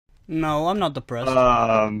No, I'm not depressed.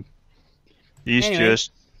 He's Anyway.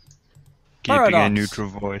 just keeping Paradox. a neutral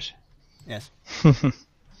voice. Yes.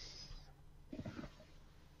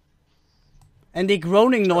 And the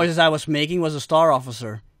groaning noises I was making was a Star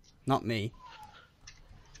Officer, not me.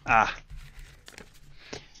 Ah.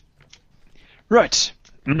 Right.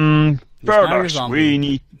 now Paradox, you're we zombie.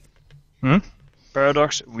 need... Hmm?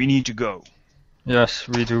 Paradox, we need to go. Yes,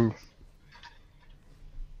 we do.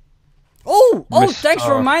 Oh, Mr. thanks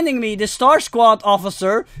for reminding me. The Star Squad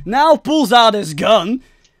officer now pulls out his gun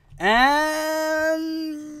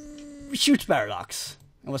and shoots Paradox.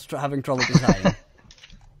 I was having trouble deciding.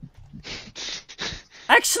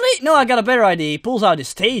 Actually, no, I got a better idea. He pulls out his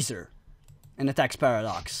taser and attacks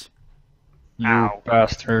Paradox. You Ow.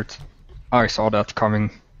 bastard. I saw that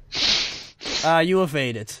coming. You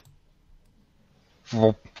evaded.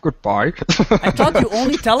 Well, goodbye. I thought you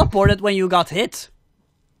only teleported when you got hit.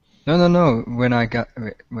 No. When I got...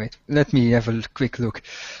 Wait. Let me have a quick look.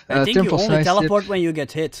 I think you temple only sidestep. teleport when you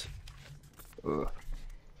get hit.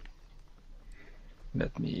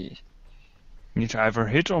 Let me... You need to either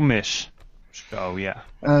hit or miss. So, yeah.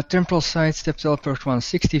 Temporal sidestep, teleport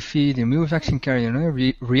 160 feet, the move action carrier,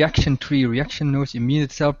 reaction 3, reaction notes,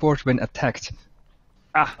 immediate teleport when attacked.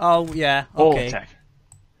 Oh, yeah, All okay. attack.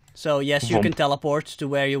 So, yes, you Vomp. can teleport to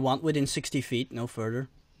where you want within 60 feet, no further.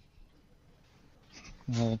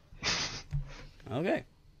 Okay.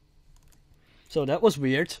 So that was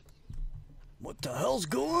weird. What the hell's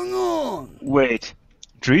going on? Wait.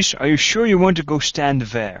 Dries, are you sure you want to go stand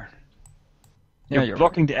there? Yeah, You're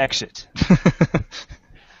blocking the exit.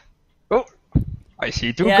 Oh, I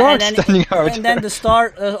see two Yeah, guards and then, standing out. and then the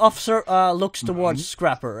Star Officer looks towards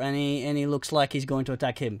Scrapper, and he looks like he's going to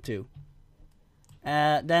attack him too.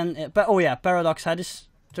 Paradox had his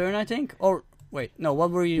turn, I think. Or wait, no,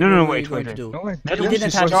 what were you? No, what were wait, you going wait, to do? No, That He was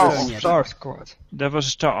didn't the have his Star turn yet. Star Squad. That was a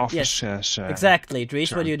Star Yes, Officer's... exactly.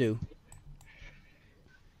 Dries, what do you do?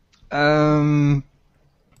 Oh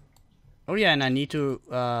yeah, and I need to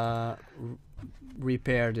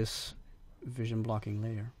repair this vision blocking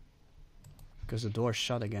layer because the door's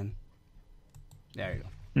shut again. There you go.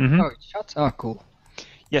 Mhm. Oh, it's shut. Ah, cool.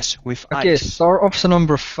 Yes, with Okay, ice. Star Officer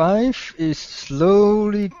number 5 is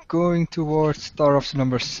slowly going towards Star Officer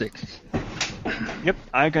number 6. Yep,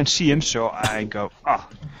 I can see him, so I go,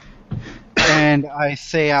 And I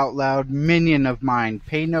say out loud, minion of mine,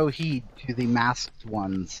 pay no heed to the masked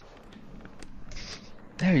ones.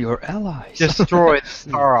 They're your allies. Destroy the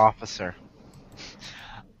Star Officer.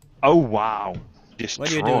 Oh wow. Destroy. What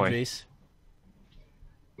do you do, Dries?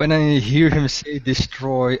 When I hear him say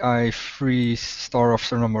destroy, I freeze Star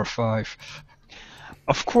Officer number 5.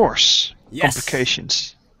 Of course. Yes.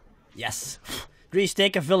 Complications. Yes. Dries,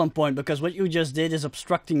 take a villain point because what you just did is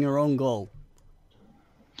obstructing your own goal.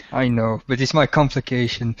 I know, but it's my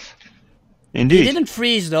complication. You Indeed. didn't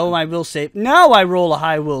freeze though, my will save. Now I roll a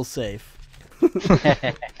high will save.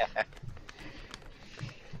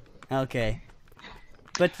 Okay.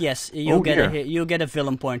 But yes, you Oh, get dear. you get a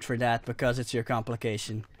villain point for that because it's your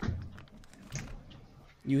complication.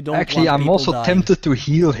 You don't Actually, want I'm people also dying. tempted to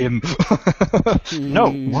heal him.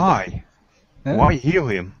 No, why? Huh? Why heal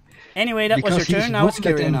him? Anyway, that Because was your he's turn. Now it's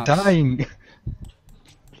wounded and Kyrianox. dying.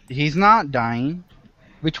 He's not dying.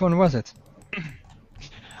 Which one was it?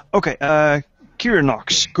 Okay,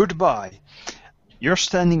 Kyrianox, goodbye. You're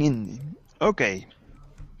standing in... Okay.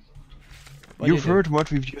 What do You've you do? heard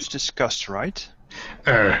what we've just discussed, right?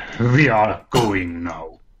 We are going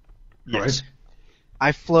now. Yes.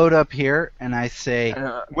 I float up here and I say,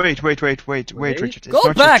 Wait, Richard. It's Go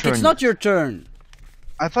not back! Your It's turn not yet. your turn.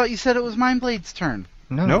 I thought you said it was Mindblade's turn.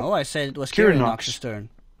 No. Nope. Oh, I said it was Kyrianox. Kyrianox's turn.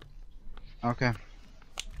 Okay,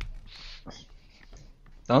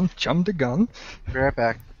 Don't jump the gun. be right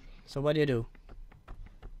back. So what do you do?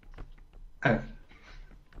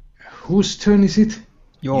 Whose turn is it?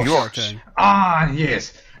 Yours. Turn. Ah,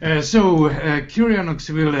 yes. So Kyrianox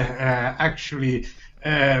will actually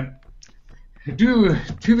do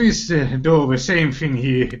to this door the same thing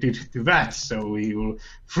he did to that, so he will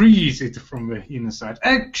freeze it from the inside.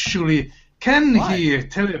 Actually, can he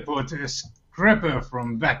teleport a Scrapper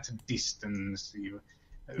from that distance?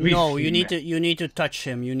 No, you need to touch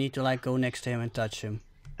him. You need to like go next to him and touch him.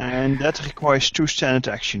 And that requires 2 standard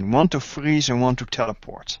action. 1 to freeze and 1 to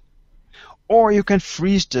teleport. Or you can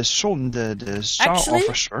freeze the Star Actually-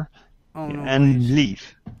 Officer Oh no. and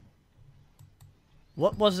leave.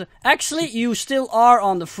 What was it? Actually, you still are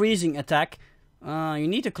on the freezing attack. You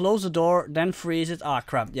need to close the door, then freeze it. Ah,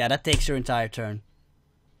 crap. Yeah, that takes your entire turn.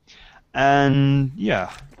 And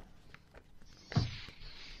yeah.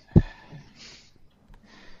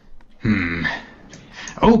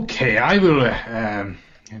 Okay, I will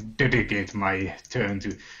dedicate my turn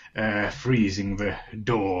to freezing the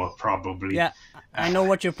door, probably. Yeah, I know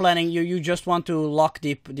what you're planning. You just want to lock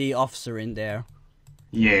the officer in there.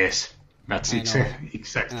 Yes, that's I know.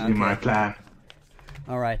 exactly my plan.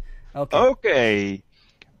 All right. Okay. Okay.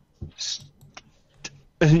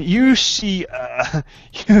 You see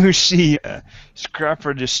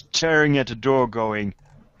Scrapper just staring at the door, going,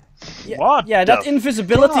 Yeah, "What? Yeah, that the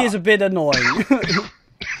invisibility fuck?" is a bit annoying.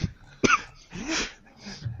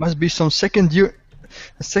 Must be some secondary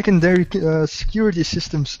security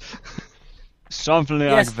systems. Something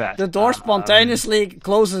Yes, like that. the door spontaneously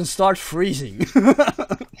closes and starts freezing.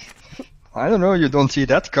 I don't know, you don't see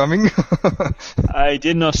that coming. I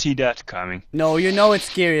did not see that coming. No, you know it's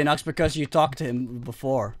Kyrianox because you talked to him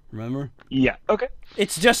before, remember? Yeah. Okay.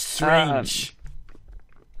 It's just strange.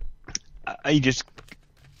 I just.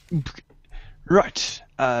 Right.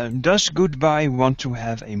 Does Goodbye want to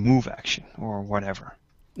have a move action or whatever?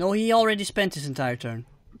 No, he already spent his entire turn.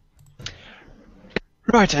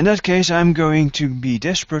 Right, in that case, I'm going to be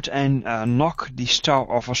desperate and knock the Star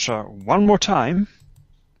Officer one more time.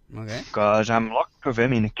 Okay, Because I'm locked with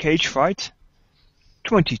him in a cage fight.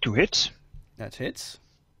 22 hits. that hits.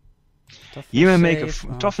 You may make a Toughness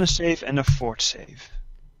save, toughness save and a fort save.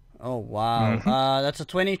 Oh, wow. That's a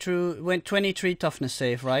 23 toughness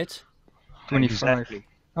save, right? 25. Exactly.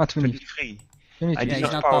 Ah, 20. 23. I 23. did Yeah, he's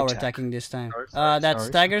not not power power attack. attacking this time. Sorry. That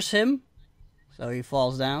staggers him, so he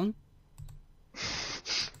falls down.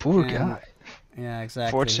 Poor And- guy. Yeah,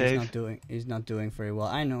 exactly. Fort he's save. He's not doing very well.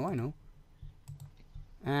 I know.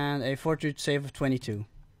 And a fortitude save of 22.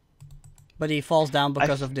 But he falls down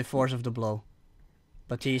because of the force of the blow.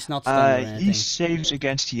 But he's not stunned or anything. He saves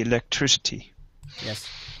against the electricity. Yes.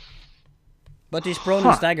 But he's prone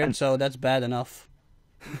and staggered, so that's bad enough.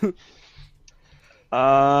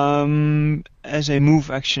 As a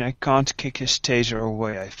move action, I can't kick his taser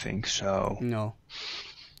away, I think, so... No.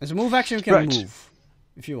 As a move action, you can Right. move.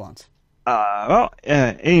 If you want.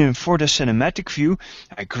 For the cinematic view,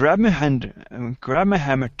 I grab my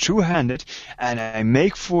hammer two-handed, and I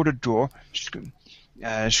make for the door,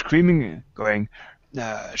 screaming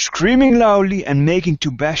loudly and making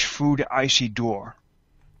to bash through the icy door.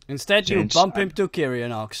 Instead, you Since bump him to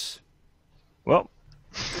Kyrianox. Well,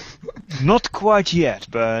 not quite yet,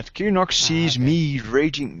 but Kirnox sees okay. me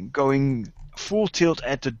raging, going full tilt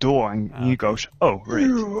at the door, and he goes, "Oh,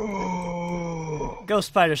 right." Go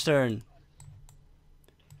Spider's turn.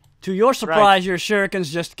 To your surprise, your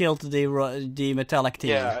shurikens just killed the metallic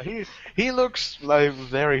team. Yeah, he looks like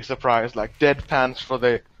very surprised, like deadpans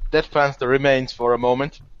the remains for a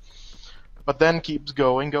moment, but then keeps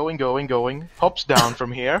going, hops down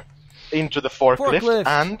from here into the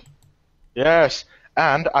forklift,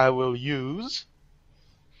 and I will use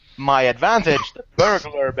my advantage, the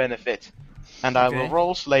burglar benefit, and I will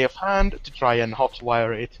roll Slay of Hand to try and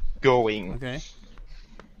hotwire it going. Okay.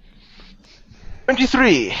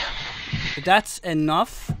 23. That's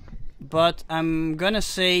enough, but I'm gonna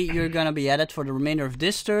say you're gonna be at it for the remainder of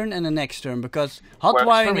this turn and the next turn, because Works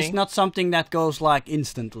hotwiring for is me. not something that goes like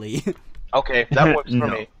instantly. Okay, that works for No.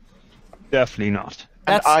 me. Definitely not.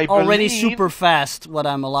 That's I already believe- super fast what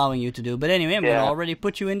I'm allowing you to do. But anyway, I'm Yeah. gonna already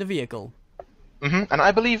put you in the vehicle. And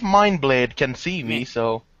I believe Mindblade can see me,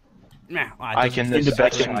 so Nah, I it doesn't can fit just- I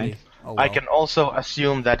perfectly. can- Oh, I well. can also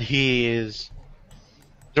assume that he is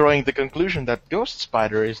drawing the conclusion that Ghost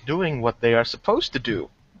Spider is doing what they are supposed to do.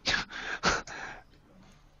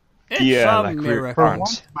 It's Yeah, a like we're miracle. For Aren't.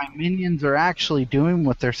 once, my minions are actually doing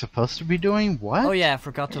what they're supposed to be doing. What? Oh yeah, I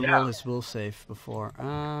forgot to roll his will save before.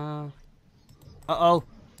 Uh-oh.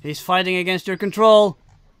 He's fighting against your control.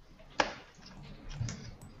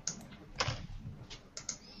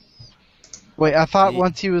 Wait, I thought He-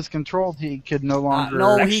 once he was controlled, he could no longer.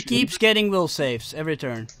 No, he actually- keeps getting will saves every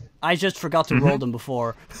turn. I just forgot to roll them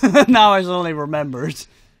before. Now I only remembered.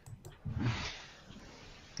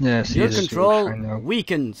 Yes, Your he is control huge, I know.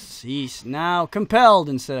 weakens. He's now compelled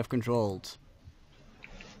instead of controlled.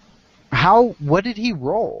 How? What did he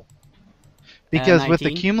roll? Because with the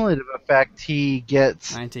 19. cumulative effect, he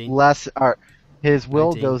gets 19. less. Or his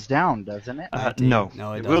will 19. goes down, doesn't it? No,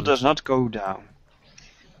 No, it the will doesn't. does not go down.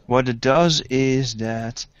 What it does is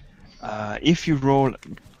that if you roll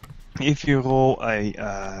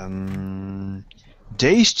a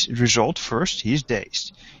dazed result first, he's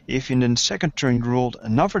dazed. If in the second turn you rolled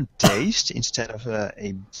another dazed instead of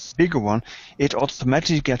a bigger one, it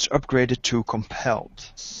automatically gets upgraded to compelled.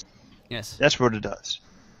 Yes. That's what it does.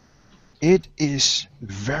 It is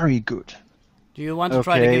very good. Do you want to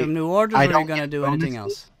try to Okay, give him new orders, I or are you don't gonna get do anything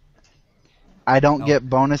bonuses? else? I don't No. get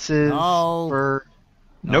bonuses No. for.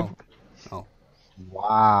 Nope. Oh.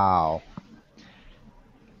 Wow.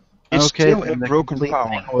 Okay, still a then the broken complete power.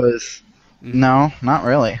 thing was no, not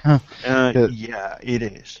really. Huh. Good. Yeah, it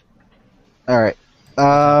is. All right.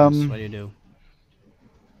 What do you do?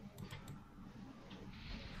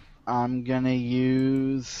 I'm gonna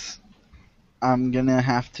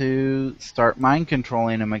have to start mind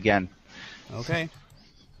controlling him again. Okay.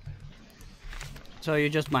 So you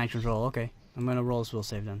just mind control. Okay. I'm gonna roll his will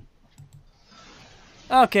save then.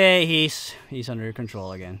 Okay, he's under your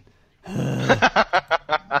control again.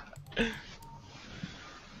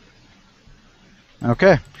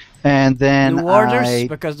 Okay, and then New orders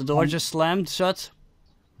because the door just slammed shut.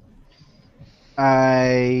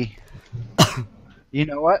 You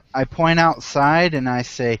know what? I point outside and I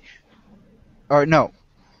say, or no.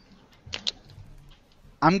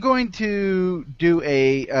 I'm going to do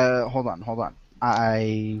a, hold on.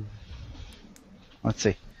 Let's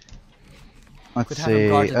see. Could have him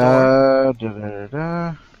guard the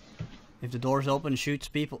door. If the door's open, shoot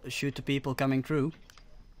the people coming through.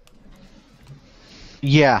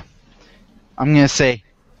 Yeah. I'm gonna say,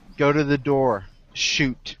 go to the door,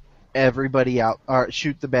 shoot everybody out, or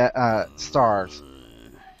shoot the stars.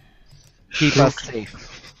 Keep us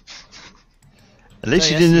safe. At least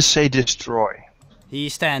So he yes, didn't say destroy. He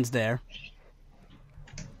stands there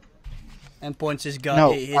and points his gun,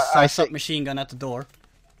 No, his I submachine gun at the door.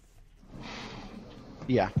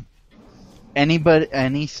 Yeah.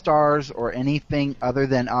 Any stars or anything other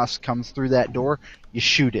than us comes through that door, you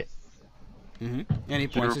shoot it. And he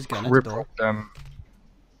points his gun at the door. Cripple them.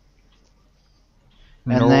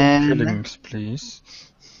 And No then- killings, please.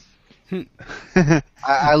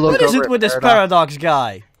 I look What is over it at with this Paradox. paradox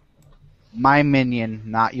guy? My minion,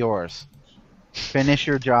 not yours. Finish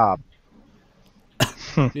your job.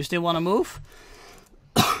 You still want to move?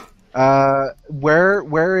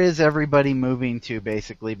 Where is everybody moving to,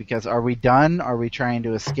 basically? Because are we done? Are we trying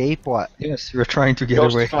to escape? What? Yes, we're trying to get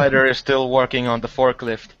Ghost away. Fighter is still working on the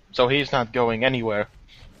forklift, so he's not going anywhere.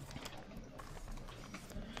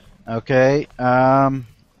 Okay,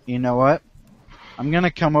 you know what? I'm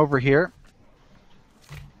gonna come over here.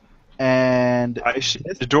 And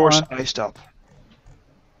The door's one- iced up.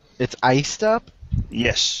 it's iced up?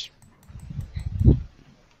 Yes.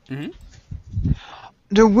 Mhm.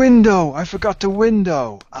 The window! I forgot the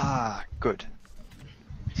window! Ah, good.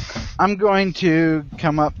 I'm going to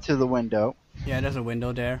come up to the window, Yeah, there's a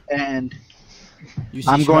window there. and You see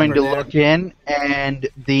I'm going Scrubber to there. look in, and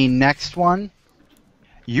the next one,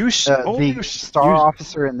 Use the star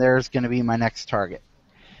officer in there is going to be my next target.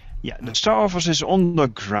 Yeah, the Star Officer is on the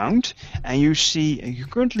ground, and you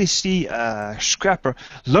currently see Scrapper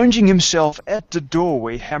lunging himself at the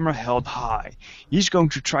doorway, hammer held high. He's going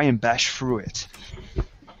to try and bash through it.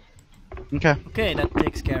 Okay. Okay, that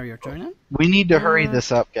takes care of your turn then. We need to hurry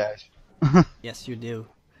this up, guys. Yes, you do.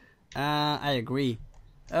 I agree.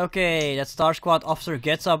 Okay, that Star Squad officer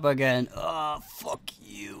gets up again. Fuck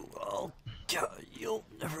you. Oh, God, you'll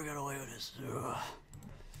never get away with this. Ugh.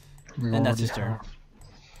 And that's his turn.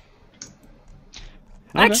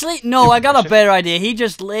 Actually, no, I got a better idea. He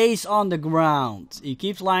just lays on the ground. He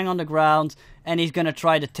keeps lying on the ground, and he's gonna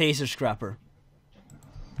try the taser Scrapper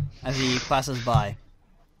as he passes by.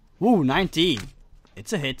 Woo, 19.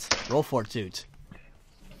 It's a hit. Roll fortitude.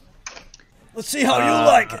 Let's see how you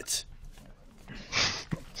like it.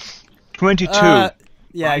 22. Yeah,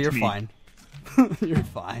 Bite you're me. fine. You're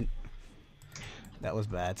fine. That was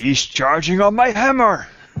bad. He's charging on my hammer!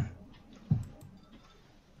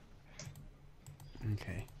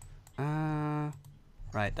 Okay.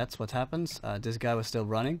 Right, that's what happens. This guy was still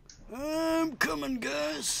running. I'm coming,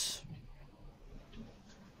 guys.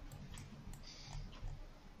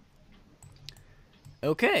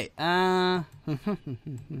 Okay.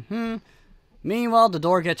 Meanwhile, the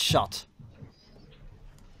door gets shut.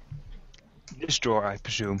 This door, I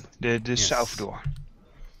presume. The Yes. south door.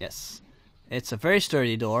 Yes. It's a very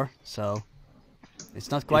sturdy door, so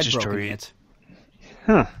it's not quite It's a broken sturdy- yet.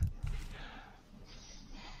 Huh.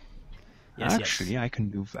 Yes, Actually, yes. I can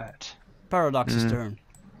do that. Paradox's turn.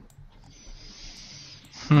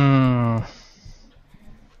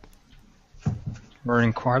 We're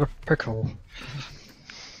in quite a pickle.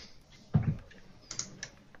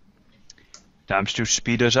 Times to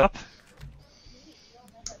speed us up.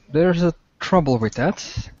 There's a trouble with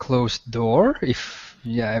that. Closed door.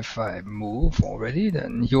 If I move already,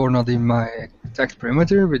 then you're not in my exact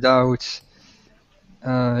perimeter without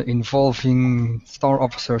involving Star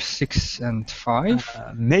Officers 6 and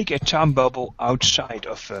 5. Make a time bubble outside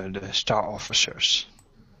of the Star Officers.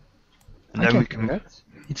 And then we do can... that.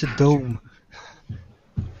 It's a dome.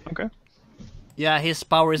 Okay. Yeah, his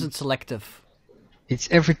power isn't selective. It's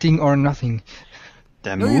everything or nothing.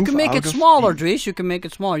 Then No, move you can make out it of smaller, the- Dries. You can make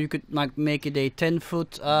it smaller. You could like make it a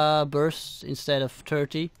 10-foot burst instead of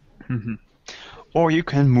 30. Or you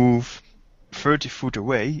can move 30 foot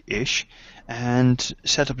away-ish and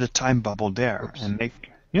set up the time bubble there Oops. and make...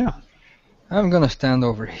 Yeah. I'm gonna stand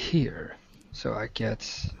over here, so I get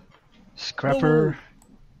Scrapper.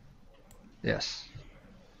 Yes.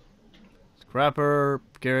 Scrapper,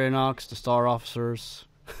 Gerinox, the Star Officers.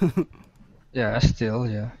 Yeah, still,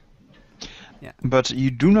 yeah. But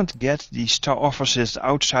you do not get the Star Officers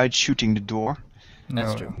outside shooting the door.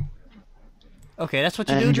 That's No, true. no. Okay, that's what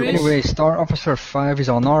you And do, you- Dries? Anyway, Star Officer 5 is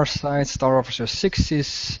on our side, Star Officer 6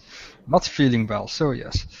 is not feeling well, so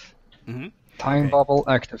yes. Mhm. Time Okay. bubble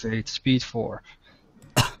activate, speed 4.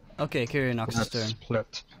 Okay, Gerinox's turn. That's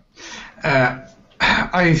split.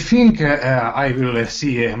 I think I will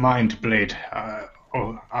see a Mind Blade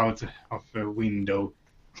out of the window.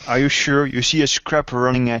 Are you sure? You see a Scrapper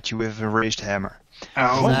running at you with a raised hammer.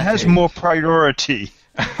 Oh, What has Exactly. more priority?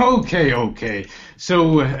 Okay.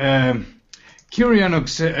 So,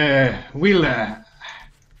 Kyrianox will...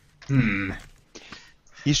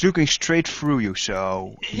 He's looking straight through you,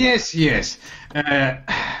 so... Yes.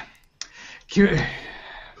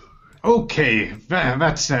 Okay,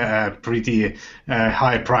 that's a pretty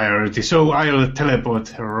high priority. So I'll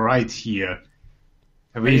teleport right here.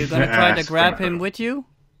 Are you gonna try to grab him with you?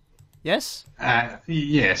 Yes?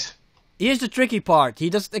 Yes. Here's the tricky part. He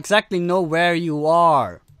doesn't exactly know where you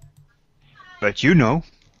are. But you know.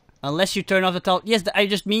 Unless you turn off the teleport. Yes, I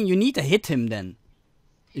just mean you need to hit him then.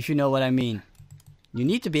 If you know what I mean. You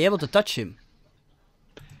need to be able to touch him.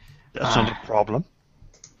 That's not a problem.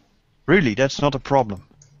 Really, that's not a problem.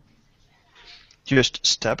 Just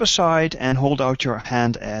step aside and hold out your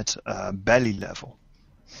hand at belly level.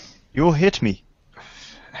 You'll hit me.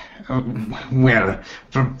 Well,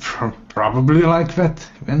 probably like that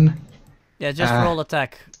then. Yeah, just roll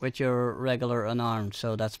attack with your regular unarmed,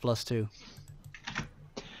 so that's +2.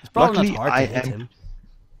 It's probably Luckily, not hard to I hit am- him.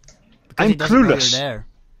 Because I'm he doesn't know you're clueless. there.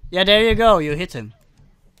 Yeah, there you go, you hit him.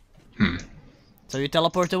 So you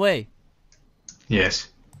teleport away. Yes.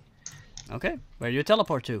 Okay, where do you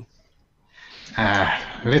teleport to?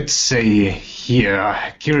 Let's say here,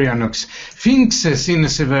 Kyrianox thinks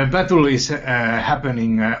since the battle is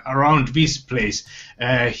happening around this place,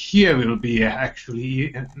 here will be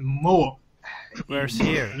actually more... Where's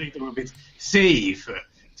here? A little bit safe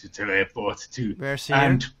to teleport to. Where's here?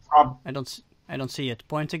 And I don't see it.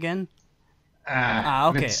 Point again. okay,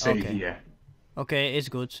 okay, let's say okay. here. Okay, it's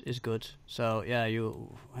good. So yeah,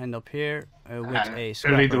 you end up here with a A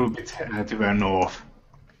scrapper. little bit to the north.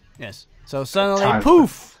 Yes. So suddenly, Time.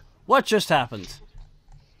 poof! What just happened?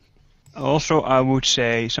 Also, I would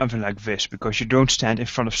say something like this, because you don't stand in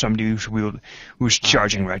front of somebody who's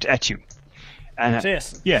charging right at you. And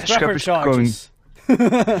Yes. yeah, Scrapper Scrapper's going.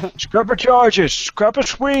 charges. Scrapper charges. Scrapper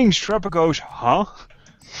swings. Scrapper goes. Huh?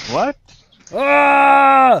 What?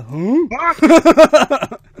 Ah! Huh?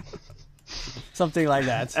 Something like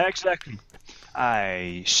that. Exactly.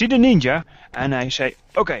 I see the ninja and I say,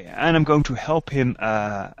 okay, and I'm going to help him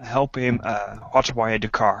hotwire the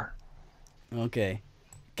car. Okay.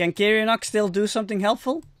 Can Kyrianox still do something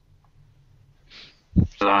helpful?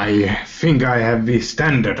 I think I have the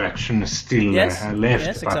standard action still Yes. left.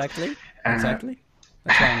 Yes, but, exactly. Exactly.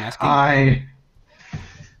 That's why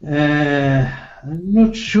I'm asking. I'm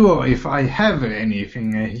not sure if I have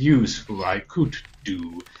anything useful I could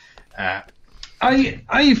do. I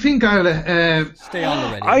think I'll... Stay on the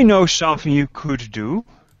ready. I know something you could do.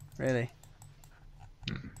 Really?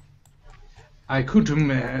 I could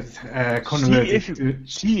convert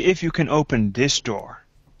See if you can open this door,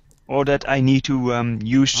 or that I need to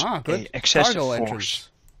use Good. excessive Cargo force. entrance.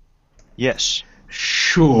 Yes.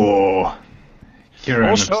 Sure.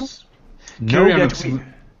 Also, know that we,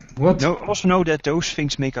 What? also know that those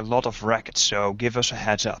things make a lot of racket. So give us a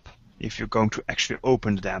heads up if you're going to actually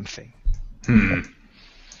open the damn thing. Are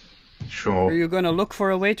Sure. you gonna look for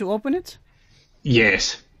a way to open it?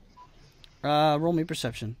 Yes. Roll me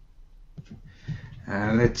perception.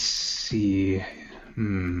 Let's see.